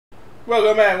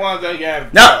Welcome back once again.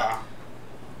 No.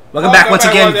 Welcome back once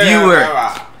again, viewer,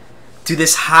 to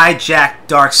this hijacked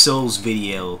Dark Souls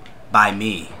video by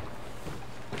me.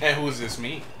 And who is this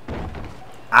me?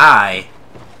 I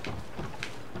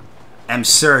am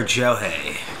Sir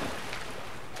Johei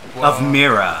of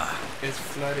Mira. It's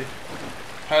flooded.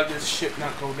 How did this ship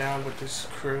not go down with this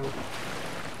crew?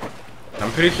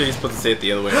 I'm pretty sure you're supposed to say it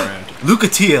the other way around.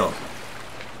 Lucatiel.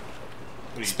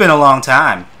 It's been a long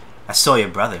time. I saw your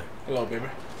brother. Hello, baby.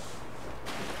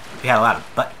 We had a lot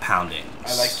of butt pounding.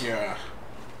 I like your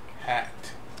hat.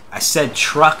 I said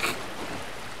truck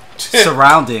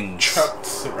surroundings. Truck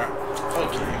surroundings.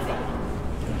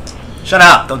 Okay. Shut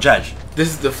up. Don't judge. This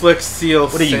is the Flex Seal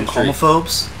What are you, Sentry.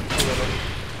 homophobes?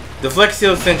 The Flex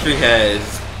Seal Sentry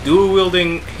has dual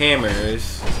wielding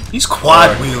hammers. He's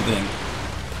quad wielding.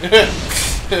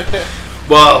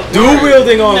 Well, dual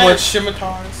wielding on what?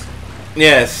 Scimitars.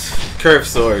 Yes, curved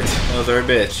swords. Those are a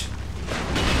bitch.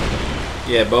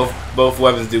 Yeah, both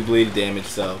weapons do bleed damage,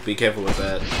 so be careful with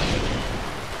that.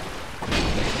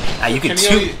 You can he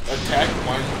only attack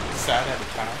one side at a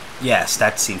time? Yes,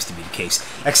 that seems to be the case.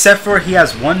 Except for he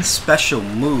has one special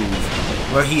move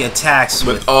where he attacks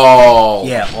with all.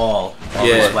 Yeah, all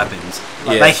his weapons.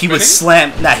 Yeah. Like he would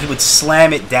slam. Nah, he would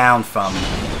slam it down from,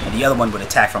 and the other one would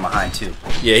attack from behind too.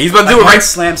 Yeah, he's about to like do it one right.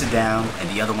 Slams it down, and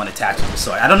the other one attacks with the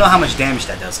sword. I don't know how much damage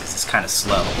that does because it's kind of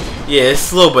slow. Yeah, it's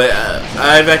slow, but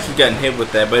I've actually gotten hit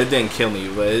with that, but it didn't kill me.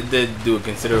 But it did do a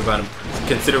considerable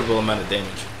amount of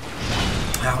damage.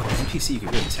 Wow, with the NPC, you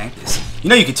could really tank this. You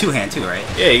know you can two-hand too, right?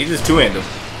 Yeah, you just two-hand him.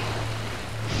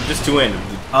 You just two-hand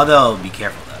him. Although, be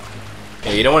careful though.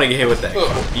 Yeah, you don't want to get hit with that.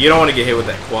 You don't want to get hit with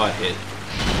that quad hit.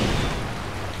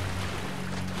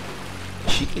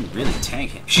 She can really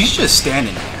tank him. She's just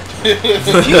standing there.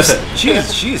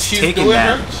 she's taking doing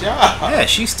that. Her job. Yeah,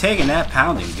 she's taking that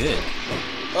pounding good.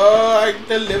 I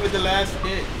delivered the last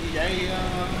hit.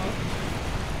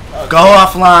 Yeah. Go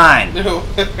offline. No.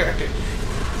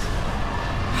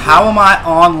 How am I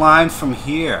online from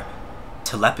here?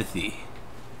 Telepathy.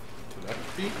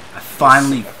 Telepathy? I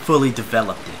finally fully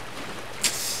developed it.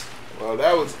 Well,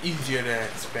 that was easier than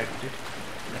expected.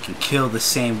 I can kill the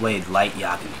same way Light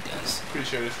Yagami does. Pretty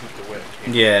sure this was the way it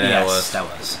came. Yeah, That was.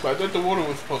 But I thought the water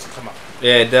was supposed to come out.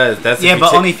 Yeah, it does. That's Yeah,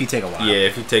 but only if you take a while. Yeah,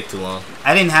 if you take too long.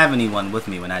 I didn't have anyone with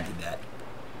me when I did that.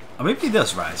 Or maybe it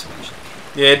does rise eventually.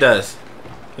 Yeah, it does.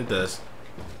 It does.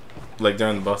 Like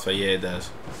during the boss fight, yeah, it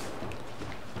does.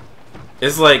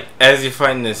 It's like as you're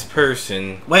fighting this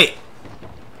person. Wait.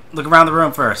 Look around the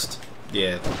room first.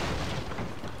 Yeah.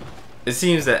 It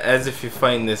seems that as if you're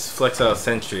fighting this Flex Out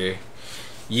Sentry,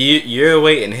 your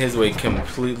weight and his weight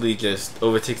completely just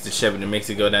overtakes the ship and it makes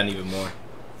it go down even more.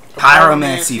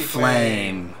 Pyromancy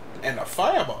flame. And a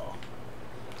fireball.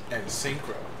 And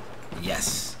synchro.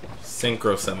 Yes.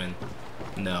 Synchro summon.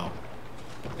 No.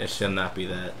 It should not be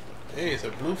that. Hey, it's a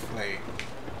blue flame.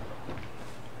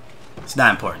 It's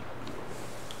not important.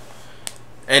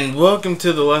 And welcome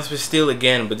to the Lost Bastille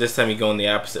again, but this time you go in the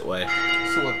opposite way.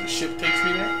 So what, the ship takes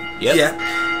me there? Yep. Yeah.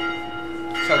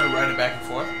 So I can ride it back and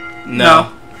forth?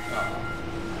 No.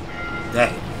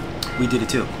 Hey, we did it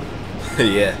too.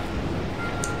 Yeah.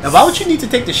 Now, why would you need to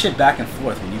take the ship back and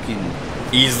forth when you can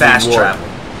Easily fast warp. travel?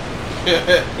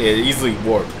 Yeah, easily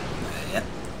warp. Yep.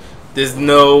 There's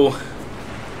no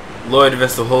Lord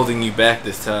vessel holding you back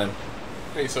this time.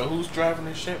 Hey, so who's driving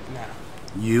the ship now?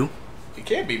 You? It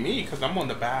can't be me, because I'm on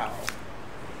the bow.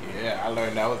 Yeah, I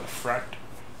learned that was the front,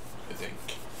 I think.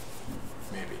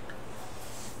 Maybe.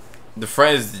 The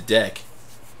front is the deck.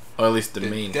 Or at least the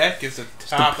main. The deck is the The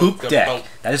top poop of the deck. boat.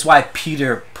 That is why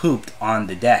Peter pooped on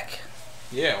the deck.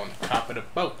 Yeah, on the top of the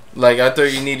boat. Like, I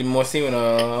thought you needed more semen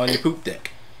on your poop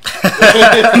deck.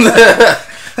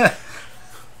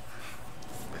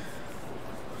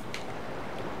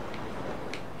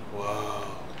 Whoa.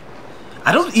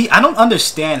 I don't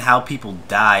understand how people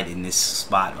died in this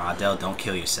spot, Rondell. Don't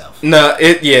kill yourself. No,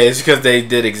 it's because they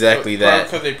did exactly that.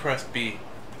 Because they pressed B.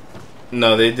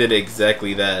 No, they did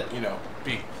exactly that. You know,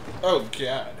 B. Oh,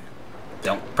 God.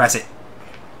 Don't press it.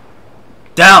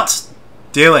 Don't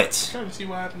do I'm it. trying to see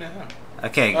what happened to him.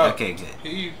 Okay, Oh, okay,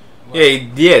 good.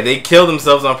 Yeah, they killed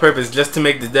themselves on purpose just to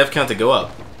make the death counter go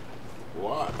up.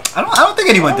 What? I don't think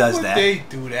anyone Why does would that. they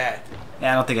do that?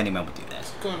 Yeah, I don't think anyone would do that.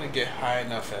 It's going to get high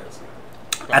enough as...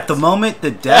 At the moment,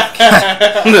 the death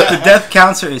the death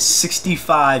counter is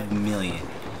 65 million.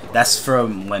 That's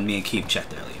from when me and Keith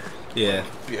checked earlier. Yeah.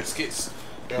 Biscuits.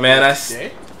 Man,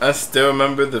 I still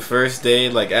remember the first day,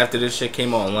 like after this shit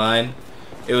came online,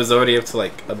 it was already up to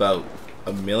like about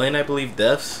 1 million, I believe,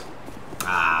 deaths.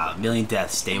 Ah, 1 million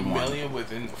deaths, day 1 one. million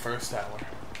within the first hour.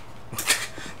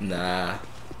 Nah.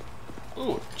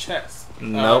 Ooh, chest.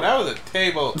 Nope. That was a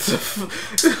table.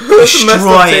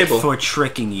 Destroy it for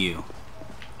tricking you.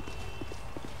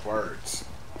 Words.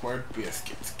 Word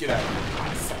biscuits. Get out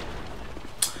of here.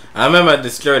 I remember I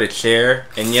destroyed a chair,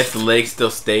 and yet the leg still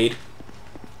stayed.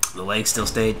 The leg still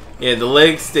stayed? Yeah, the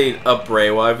leg stayed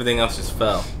upright while everything else just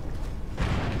fell.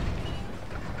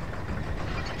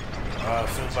 It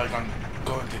feels like I'm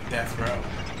going to death row.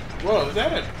 Whoa, is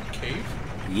that a cave?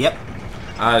 Yep.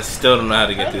 I still don't know how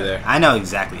to get through there. I know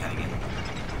exactly how to get it.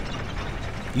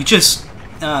 You just,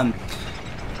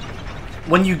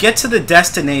 when you get to the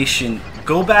destination,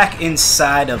 go back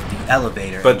inside of the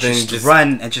elevator, but and then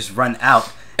just run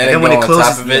out. And then when go it on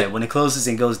closes, top of it? yeah, when it closes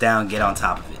and goes down, get on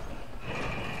top of it.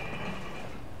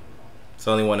 It's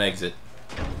only one exit.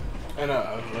 I know.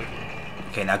 I was looking.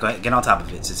 Okay, now go ahead, get on top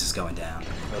of it since it's going down.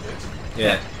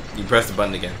 Yeah, you press the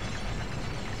button again.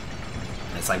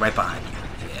 It's like right behind you.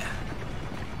 Yeah.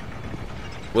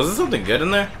 Was there something good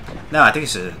in there? No, I think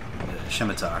it's a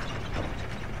scimitar.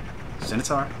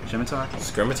 Scimitar? Scimitar?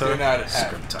 Scimitar? You're not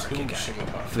Scimitar. two Okay.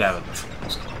 scimitar. I forgot what it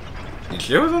was called. You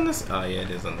sure it was on this? Oh yeah,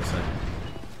 it is on this side.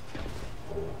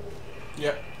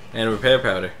 Yep. And a repair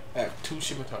powder. I have 2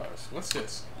 scimitars. What's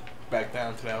this? Back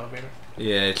down to the elevator?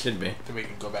 Yeah, it should be. To make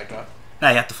it go back up? Now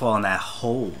you have to fall in that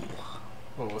hole.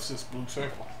 Oh, what's this blue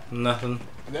circle? Nothing.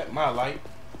 Is that my light?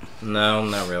 No,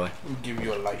 not really. Let me give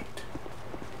you a light.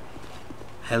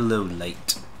 Hello,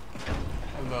 light.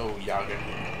 Hello, Yaga.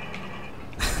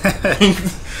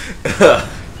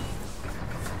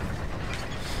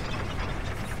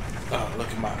 Oh, look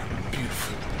at my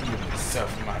beautiful human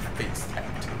self in my face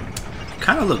tattoo.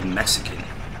 Kind of look Mexican.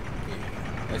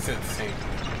 Yeah, I said the same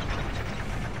thing.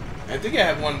 I think I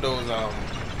have one of those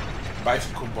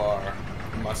bicycle bar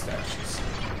mustaches.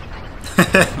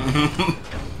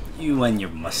 You and your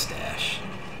mustache.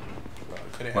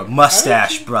 Well, Or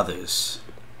mustache brothers.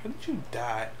 How did you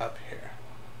die up here?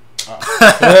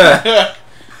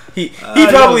 He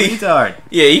probably retard.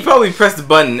 Yeah, he probably pressed the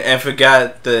button and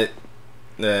forgot that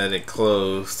it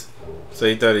closed. So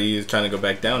he thought he was trying to go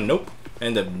back down. Nope.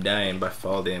 Ended up dying by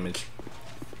fall damage.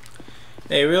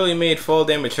 They really made fall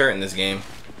damage hurt in this game.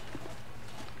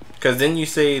 Cause then you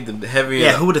say the heavier.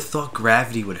 Yeah, who would have thought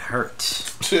gravity would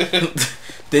hurt?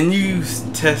 Then you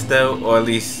test out, or at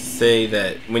least say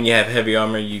that when you have heavy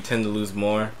armor, you tend to lose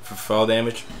more for fall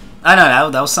damage. I know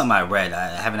that was something I read.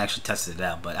 I haven't actually tested it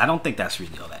out, but I don't think that's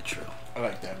really all that true. I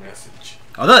like that message.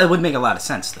 Although it would make a lot of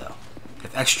sense though,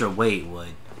 if extra weight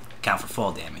would count for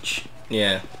fall damage.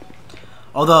 Yeah.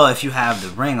 Although if you have the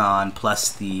ring on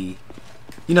plus the,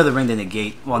 the ring that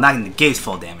negate, well not negates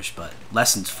fall damage, but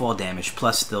lessens fall damage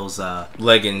plus those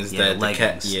leggings yeah, that the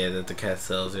cat leggings. that the cat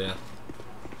sells. Yeah.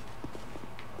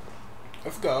 I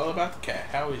forgot all about the cat.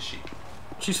 How is she?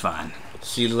 She's fine.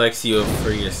 She likes you for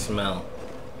your smell.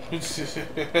 Wait,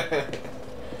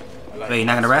 you're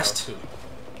not gonna rest? Too.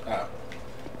 Oh.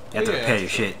 You have to repair your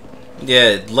shit.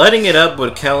 Yeah, lighting it up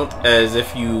would count as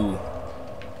if you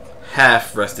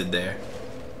half rested there.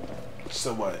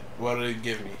 So what? What did it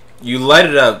give me? You light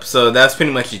it up, so that's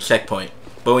pretty much your checkpoint.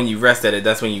 But when you rest at it,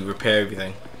 that's when you repair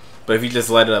everything. But if you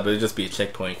just light it up, it'll just be a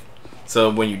checkpoint. So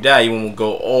when you die, you won't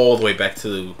go all the way back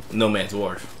to No Man's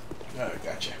Wharf. Oh,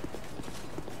 gotcha.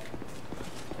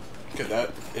 Because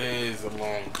that is a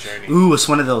long journey. Ooh, it's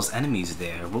one of those enemies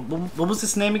there. What was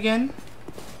this name again?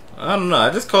 I don't know. I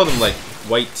just called them like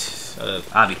white.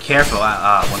 Be careful.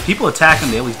 When people attack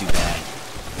them, they always do bad.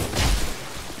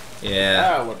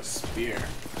 Yeah. Ah, what a spear.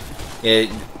 Yeah.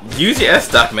 Use your S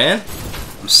stock, man.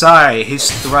 I'm sorry,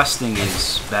 his thrusting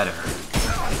is better.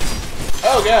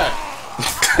 Oh god.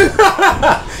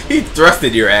 He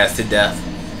thrusted your ass to death.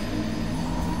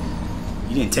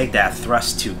 You didn't take that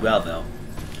thrust too well, though.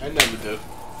 I never do.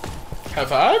 High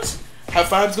fives? High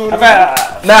fives going on?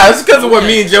 Nah, it's because of what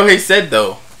me and Joey said,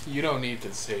 though. You don't need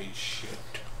to say shit.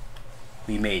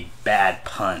 We made bad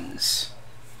puns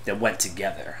that went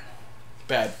together.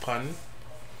 Bad pun.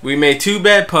 We made 2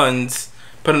 bad puns,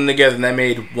 put them together, and that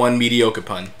made 1 mediocre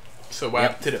pun. So what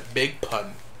happened to the big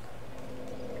pun?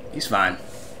 He's fine.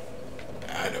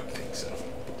 I don't think so.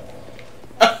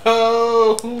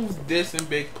 Oh, who's dissing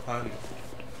big pun?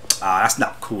 That's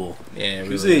not cool. Yeah,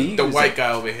 Who's really. The white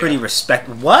guy over here. Pretty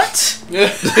What?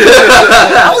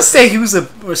 I would say he was a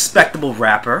respectable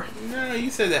rapper. No, you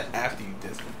said that after you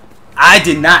dissed him. I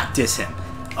did not diss him.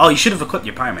 Oh, you should have equipped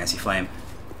your pyromancy flame.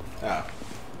 Oh.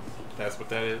 That's what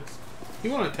that is? You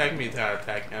want to attack me until I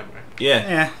attack him, right?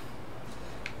 Yeah.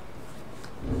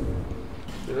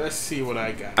 Let's see what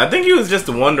I got. I think he was just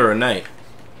a Wanderer Knight.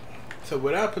 So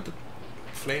what I put the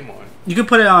flame on? You can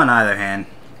put it on either hand.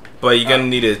 But you're gonna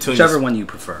need to tune whichever one you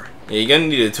prefer. Yeah, you're gonna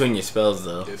need to tune your spells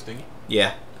though. This thingy?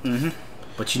 Yeah. Mm-hmm.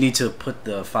 But you need to put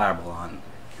the fireball on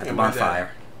at the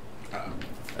bonfire.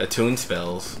 Attune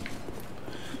spells.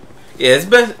 Yeah,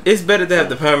 it's better to have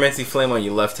the Pyromancy Flame on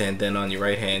your left hand than on your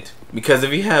right hand. Because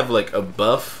if you have like a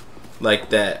buff, like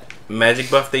that magic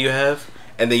buff that you have,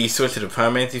 and then you switch to the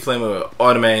Pyromancy Flame, it will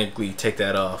automatically take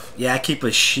that off. Yeah, I keep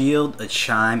a shield, a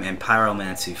chime, and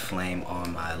Pyromancy Flame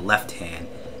on my left hand,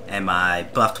 and my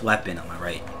buffed weapon on my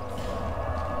right.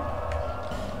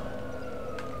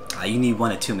 You need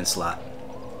one attunement slot.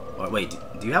 Or wait,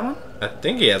 do you have one? I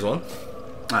think he has one.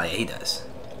 Oh yeah, he does.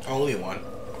 Only one.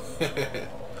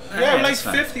 Yeah, like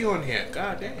 50 on here.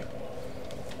 God damn.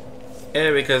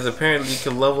 Yeah, because apparently you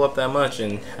can level up that much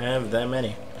and have that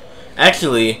many.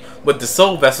 Actually, with the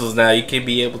soul vessels now, you could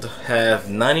be able to have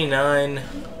 99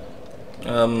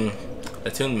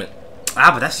 attunement.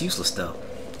 Ah, but that's useless though.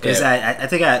 Because Yeah. I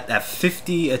think at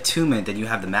 50 attunement, then you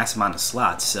have the max amount of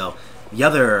slots. So the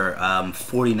other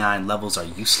 49 levels are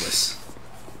useless.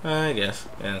 I guess,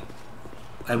 yeah.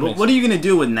 Like, what are you gonna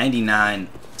do with 99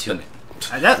 attunement?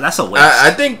 That's a waste.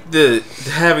 I think the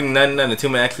having 99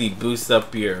 attunement actually boosts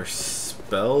up your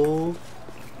spell.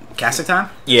 Casting time?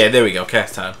 Yeah, there we go.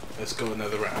 Cast time. Let's go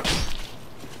another round.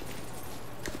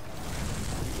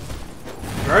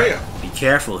 Right. Be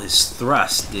careful, his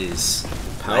thrust is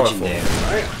Powerful.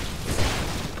 legendary. Right.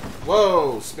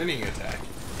 Whoa, spinning attack.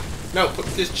 No, put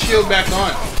this shield back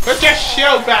on. Put this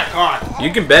shield back on.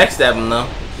 You can backstab him though.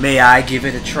 May I give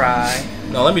it a try?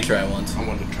 No, let me try it once. I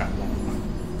want to try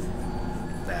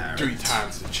one. There. 3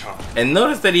 times the charm. And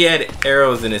notice that he had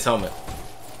arrows in his helmet.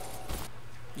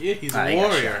 Yeah, he's Ah, a he got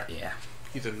warrior. shot, yeah.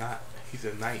 He's a knight.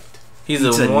 He's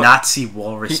It's a Nazi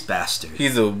walrus bastard.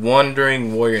 He's a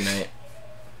wandering warrior knight.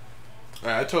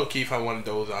 I told Keith I wanted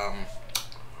those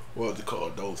what was it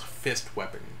called? Those fist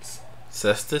weapons.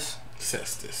 Cestus?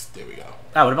 Cestus. There we go.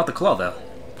 Ah, what about the claw though?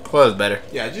 Claw is better.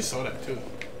 Yeah, I just saw that too.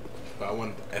 But I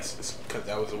wanted the Estus because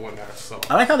that was the one that I saw.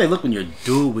 I like how they look when you're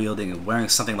dual wielding and wearing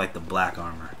something like the black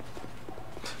armor.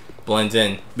 Blends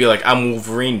in. Be like, I'm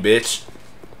Wolverine, bitch.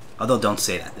 Although don't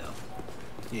say that though.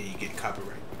 Yeah, you get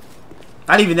copyright.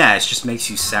 Not even that. It just makes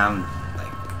you sound like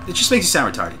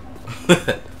retarded.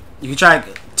 You can try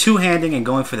two-handing and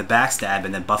going for the backstab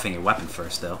and then buffing your weapon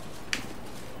first though.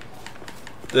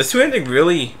 Does two-handing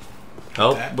really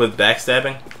help That? with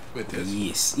backstabbing? With this.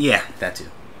 Yes. Yeah, that too.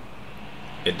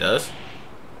 It does?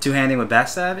 Two-handing with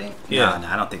backstabbing? Yeah. No,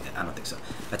 I don't think that. I don't think so.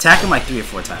 Attack him like 3 or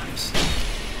 4 times.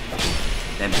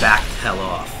 Then back the hell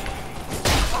off.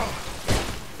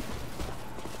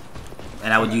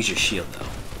 And I would use your shield though.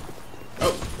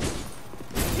 Oh.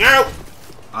 No!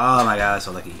 Oh my god, that's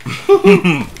so lucky.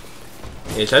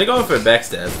 Yeah, try to go in for a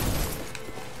backstab.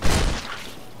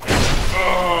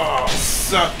 Oh,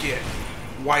 suck it.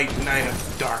 White Knight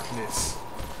of Darkness.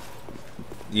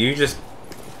 You just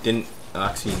didn't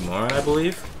oxymoron, I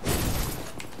believe?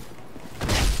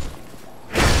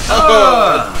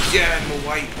 Oh, again,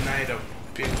 White Knight of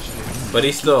Bitches. But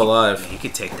he's still alive. You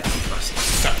could take that. Trust me.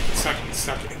 Suck it, suck it,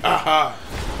 suck it. Aha!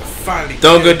 Finally.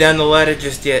 Don't go down the ladder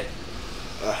just yet.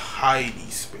 A Heidi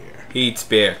spear. Heat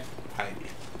spear. Heidi.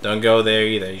 Don't go there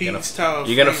either. You're Heat's gonna tower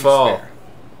you're gonna flame fall. spear.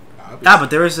 Ah, but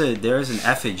there is an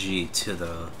effigy to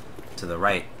the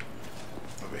right.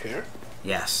 Over here?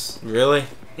 Yes. Really?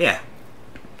 Yeah.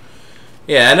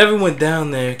 Yeah, I never went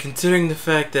down there, considering the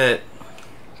fact that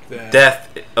The- death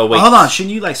awaits. Oh, hold on.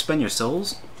 Shouldn't you like spend your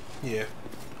souls? Yeah,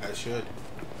 I should.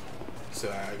 So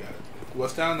I got it.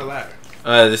 What's down the ladder?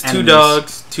 There's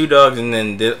Enemies. two dogs, and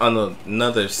then on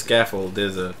another scaffold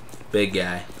there's a big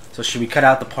guy. So should we cut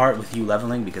out the part with you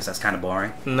leveling because that's kind of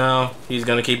boring? No, he's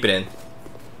gonna keep it in.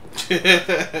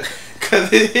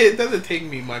 Because it doesn't take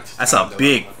me much. That's time a to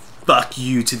big level up. fuck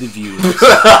you to the viewers.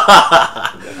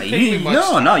 Take me much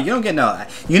time. No, you don't get no.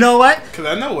 You know what? Because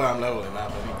I know where I'm leveling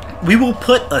up. Anyway. We will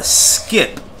put a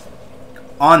skip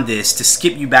on this to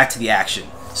skip you back to the action,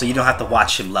 so you don't have to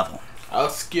watch him level. I'll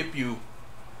skip you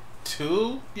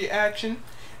to the action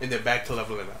and then back to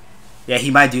leveling up. Yeah,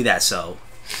 he might do that. So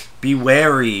be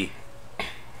wary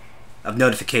of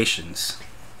notifications.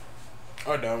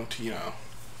 Or don't, you know.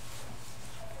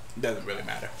 Doesn't really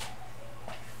matter.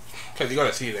 Because you're going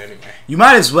to see it anyway. You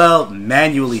might as well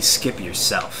manually skip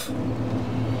yourself.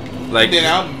 Like, Then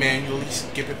I'll manually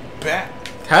skip it back.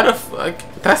 how the fuck?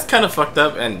 That's kind of fucked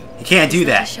up. And He can't do It's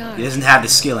like a that. shard. He doesn't have the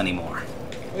skill anymore.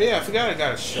 Oh yeah, I forgot I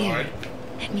got a shard. Here,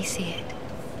 let me see it.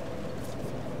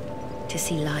 To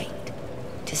see light,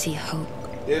 to see hope,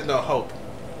 There's no hope.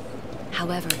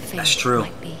 however faint That's true.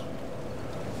 it might be.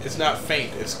 It's not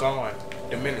faint. It's gone.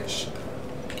 Diminished.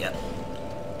 Yep.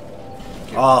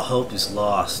 All hope is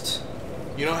lost.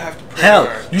 You don't have to pray Hell,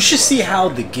 hard. you should see how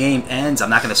the game ends. I'm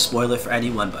not gonna spoil it for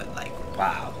anyone, but like,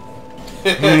 wow.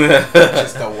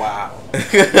 Just a wow.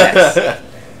 Yes.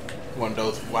 One of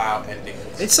those wow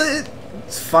endings.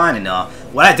 It's fine and all.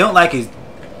 What I don't like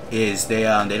is they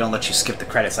don't let you skip the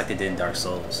credits like they did in Dark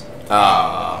Souls.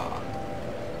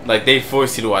 Like they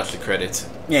force you to watch the credits.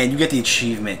 Yeah, and you get the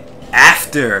achievement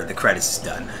after the credits is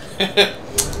done.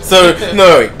 So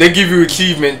no, they give you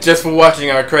achievement just for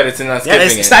watching our credits and not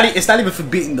skipping it's not even for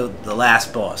beating the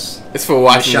last boss. It's for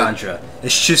watching Chandra.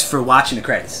 It's just for watching the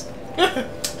credits.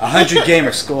 100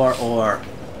 gamer score or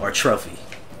trophy.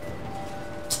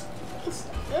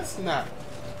 That's not.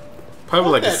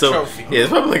 Probably like a silver. Trophy. Yeah, it's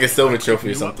probably like a silver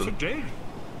trophy or something.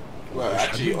 Well,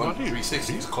 actually, on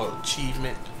 360, it's called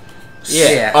achievement.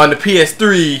 Yeah. On the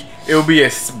PS3, it would be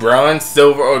a bronze,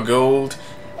 silver, or gold.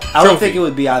 I don't think it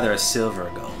would be either a silver or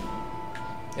gold.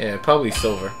 Yeah, probably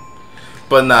silver.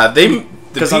 But nah,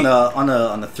 because on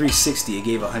the 360 it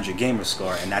gave 100 gamer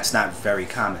score, and that's not very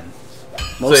common.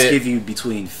 Most give you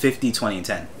between 50, 20, and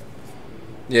 10.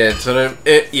 Yeah, so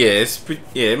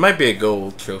it might be a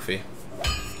gold trophy.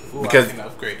 Ooh, because I can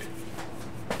upgrade it.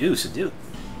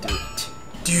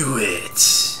 Do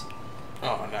it.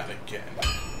 Oh, not again.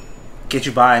 Can't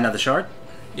you buy another shard?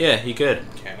 Yeah, he could.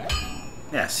 Can I?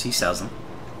 Yes, he sells them.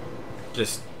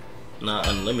 Just not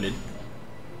unlimited.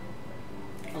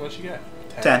 How much you got?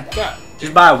 10. God.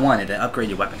 Just buy one and then upgrade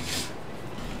your weapon again.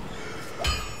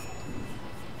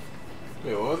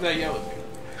 Wait, what was that yellow thing?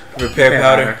 Repair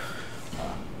powder.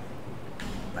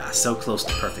 So close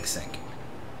to perfect sync.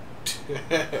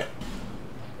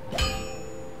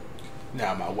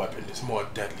 Now my weapon is more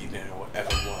deadly than it ever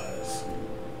was.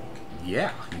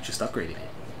 Yeah, you just upgraded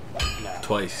it. Now,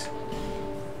 Twice.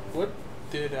 what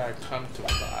did I come to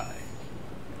buy?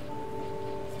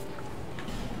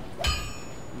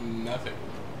 Nothing.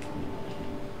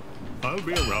 I'll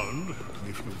be around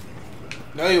if you need.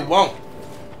 No, you won't.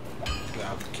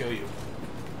 I'll kill you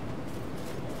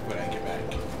when I get back.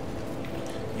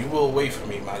 You will wait for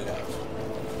me, my love.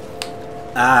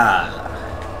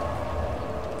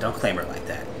 Don't claim her like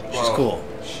that. She's Well, cool.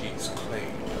 She's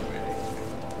claimed already.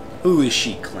 Who is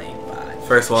she claimed by?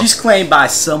 First one. She's claimed by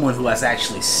someone who has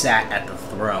actually sat at the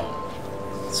throne.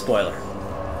 Spoiler.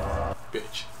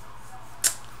 Bitch.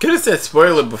 Could have said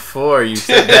spoiler before you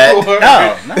said that.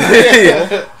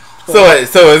 No. So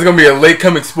it's gonna be a late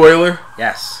coming spoiler.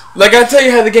 Yes. Like I tell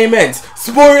you how the game ends.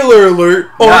 Spoiler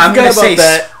alert! Oh, No, I I'm gonna forgot say about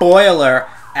that. spoiler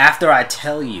after I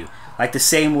tell you. Like the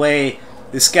same way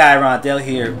this guy Rondell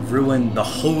here ruined the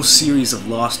whole series of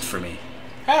Lost for me.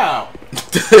 How?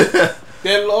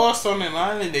 They're lost on an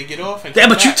island. They get off and Yeah,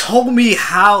 come but you back. told me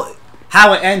how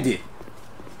it ended.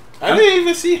 I didn't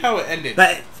even see how it ended.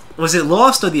 But was it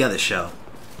Lost or the other show?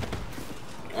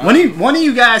 One of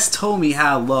you guys told me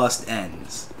how Lost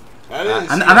ends. I didn't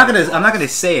see I'm not how it I'm not was. gonna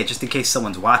say it just in case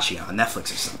someone's watching it on Netflix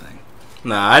or something.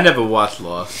 Nah, I never watched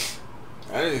Lost.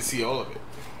 I didn't see all of it.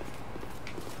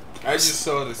 I just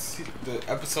saw the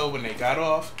episode when they got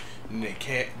off, and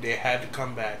they had to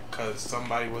come back because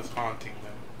somebody was haunting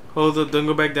them. Hold up, don't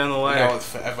go back down the And I ladder. was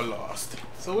forever lost.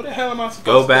 So where the hell am I supposed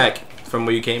Go to back from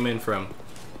where you came in from.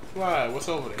 Why? What's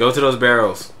over there? Go to those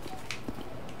barrels.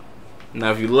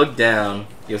 Now, if you look down,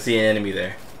 you'll see an enemy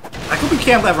there. I hope we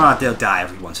can't let Rondell die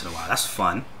every once in a while. That's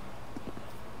fun.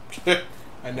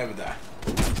 I never die.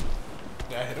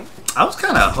 Did I hit him? I was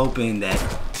kind of hoping that.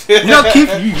 You know, Keith,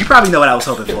 you probably know what I was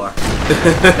hoping for.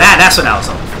 That's what I was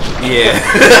hoping for.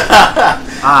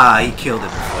 Yeah. He killed it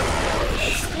before. I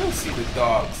still see the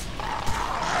dogs.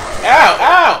 Ow!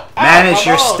 Ow! Manage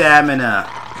my your balls. stamina.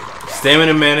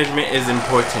 Stamina management is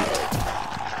important.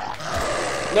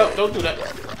 No, don't do that.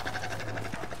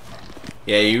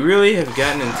 Yeah, you really have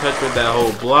gotten in touch with that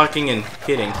whole blocking and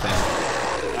hitting thing.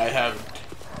 I haven't.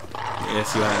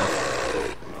 Yes, you have.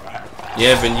 No, I haven't. You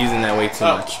have been using that way too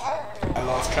Oh. much. I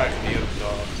lost track of the other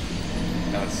dog.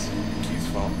 That's Keith's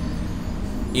fault.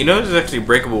 You know there's actually a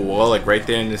breakable wall like right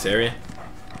there in this area?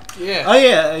 Yeah. Oh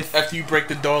yeah, After you break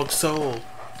the dog's soul.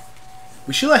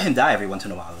 we should let him die every once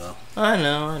in a while though. I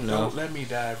know. Don't let me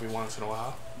die every once in a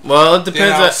while. Well, it Then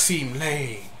depends I'll on seem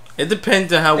lame. it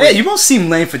depends on how Hey, you won't seem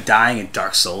lame for dying in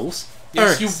Dark Souls.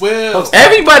 Yes, you will.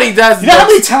 Everybody does. You know how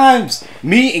many times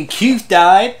me and Keith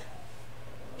died?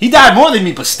 He died more than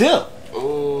me, but still.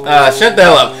 Oh. Shut the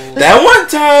hell up. That one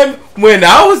time when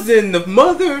I was in the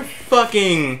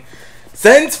motherfucking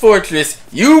Sen's Fortress,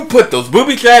 you put those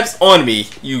booby traps on me,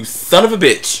 you son of a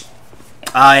bitch.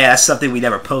 Oh yeah, that's something we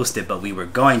never posted, but we were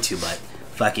going to, but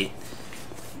fuck it.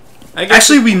 I guess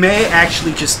Actually, we may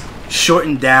actually just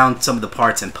shorten down some of the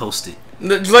parts and post it.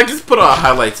 like just put our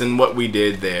highlights in what we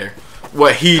did there.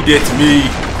 What he did to me,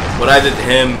 what I did to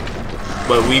him,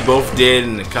 what we both did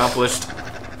and accomplished.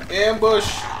 Ambush.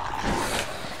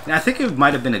 And I think it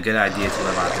might have been a good idea to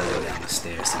let Otto go down the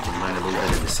stairs so he can learn a little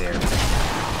bit of this area.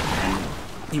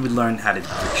 And he would learn how to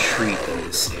retreat in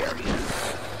this area.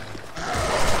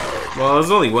 Well,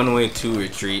 there's only one way to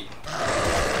retreat.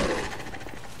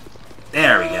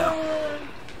 There we go.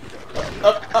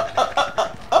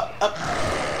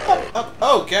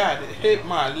 Oh god, it hit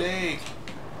my leg.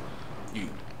 You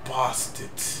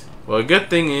bastards. Well, a good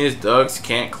thing is dogs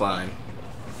can't climb.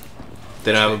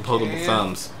 They don't have opposable can.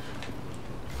 thumbs.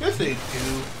 Yes, they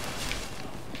do.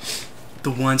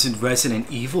 The ones in Resident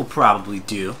Evil probably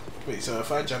do. Wait, so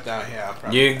if I jump down here, I'll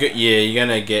probably... You're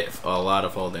gonna get a lot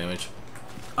of fall damage.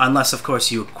 Unless, of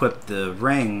course, you equip the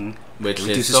ring, Which it is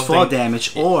reduces something- fall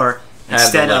damage, or Have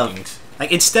instead the of leggings.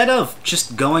 instead of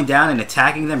just going down and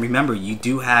attacking them, remember you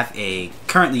do have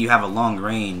currently you have a long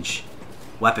range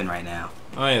weapon right now.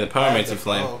 Oh yeah, the power makes you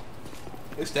flame. Oh,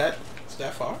 it's that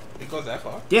far? It goes that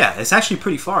far? Yeah, it's actually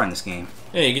pretty far in this game.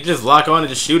 Yeah, you can just lock on and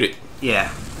just shoot it.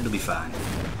 Yeah, it'll be fine.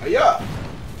 Yeah.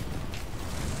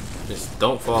 Just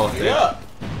don't fall off the edge. Yeah.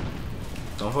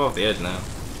 Don't fall off the edge now.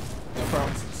 No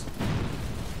promises.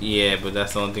 Yeah, but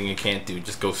that's the only thing you can't do.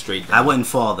 Just go straight down. I wouldn't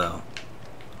fall though.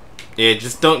 Yeah,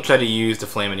 just don't try to use the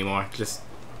flame anymore. Just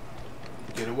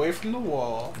Get away from the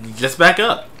wall. back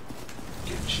up.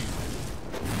 Get you.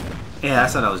 Yeah,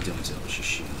 that's what I was doing too. I was just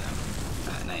shooting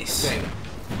them. Nice. Dang.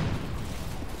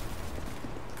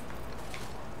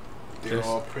 They're Yes.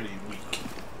 all pretty weak.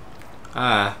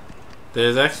 Ah,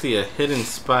 there's actually a hidden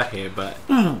spot here, but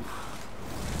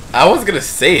I was gonna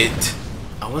say it.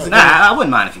 I wasn't. Nah, I wouldn't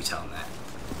mind if you tell them that.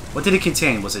 What did it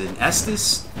contain? Was it an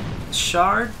Estus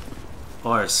shard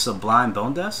or a Sublime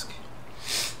Bone Dusk?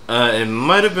 It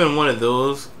might have been one of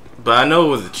those, but I know it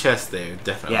was a chest there,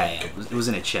 definitely. Yeah, it was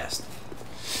in a chest.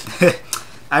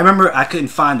 I remember I couldn't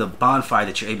find the bonfire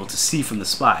that you're able to see from the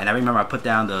spot, and I remember I put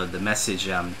down the message,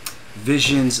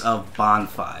 Visions of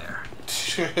Bonfire.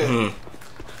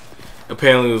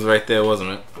 Apparently it was right there, wasn't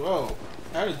it? Whoa.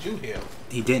 How did you heal?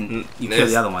 He didn't. You killed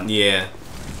the other one. Yeah.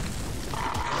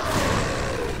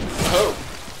 Oh.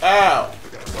 Ow.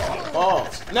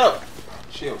 Balls. No.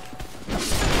 Shield.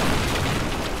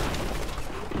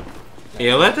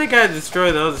 Yeah, let that guy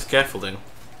destroy the other scaffolding.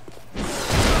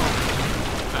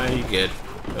 Ah, you good.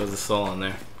 There was a soul on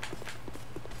there.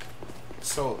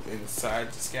 So, inside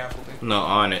the scaffolding? No,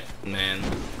 on it, man.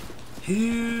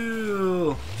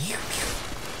 Heal.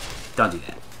 Don't do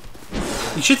that.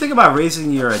 You should think about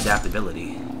raising your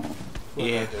adaptability. What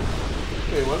Yeah. did I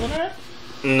do? Wait, wasn't that?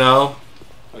 No.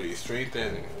 Oh, you strength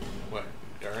and what?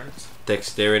 Endurance?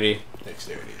 Dexterity.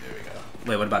 Dexterity, there we go.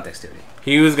 Wait, what about dexterity?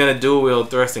 He was gonna dual wield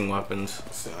thrusting weapons.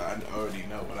 So I already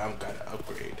know what I'm gonna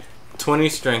upgrade. 20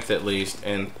 strength at least,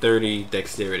 and 30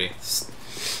 dexterity.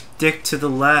 Stick to the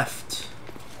left.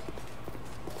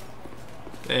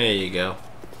 There you go.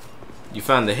 You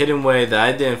found the hidden way that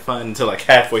I didn't find until like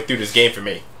halfway through this game for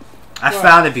me. I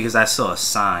found it because I saw a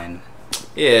sign.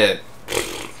 Yeah.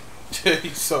 He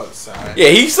saw the sign. Yeah,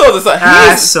 he saw the sign.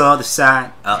 I saw the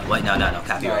sign. Oh, wait, no,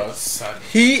 copyright. No, son.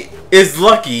 He is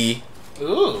lucky.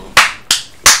 Ooh.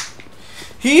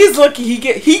 He is lucky. He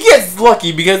gets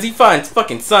lucky because he finds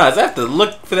fucking signs. I have to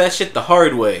look for that shit the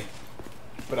hard way.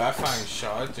 But I find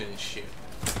shards and shit.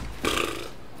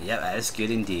 Yeah, that is good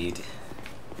indeed.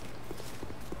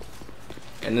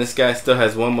 And this guy still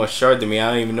has one more shard than me.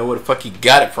 I don't even know where the fuck he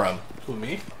got it from. Who,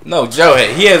 me? No, Joe.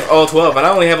 He has all 12, and I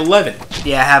only have 11.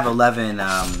 Yeah, I have 11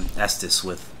 Estus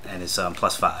with, and it's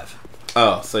plus 5.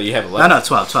 Oh, so you have 11? No,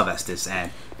 12 Estus, and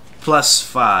plus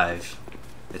 5,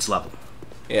 it's level.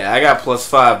 Yeah, I got plus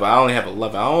 5, but I only have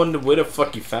 11. I wonder where the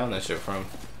fuck you found that shit from.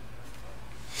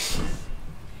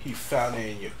 He found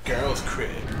it in your girl's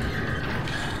crib.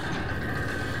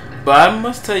 But I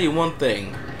must tell you one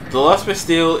thing. The Lost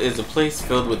Bastille is a place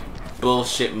filled with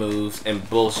bullshit moves and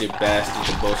bullshit bastards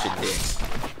and bullshit dicks.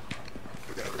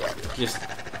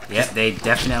 Yep, they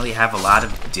definitely have a lot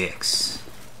of dicks.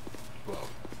 Well,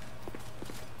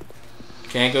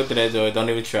 Can't go through that door. Don't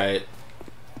even try it.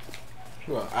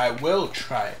 well, I will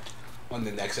try it on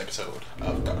the next episode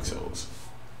of Dark Souls.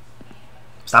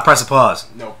 Stop pressing pause.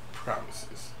 No promise.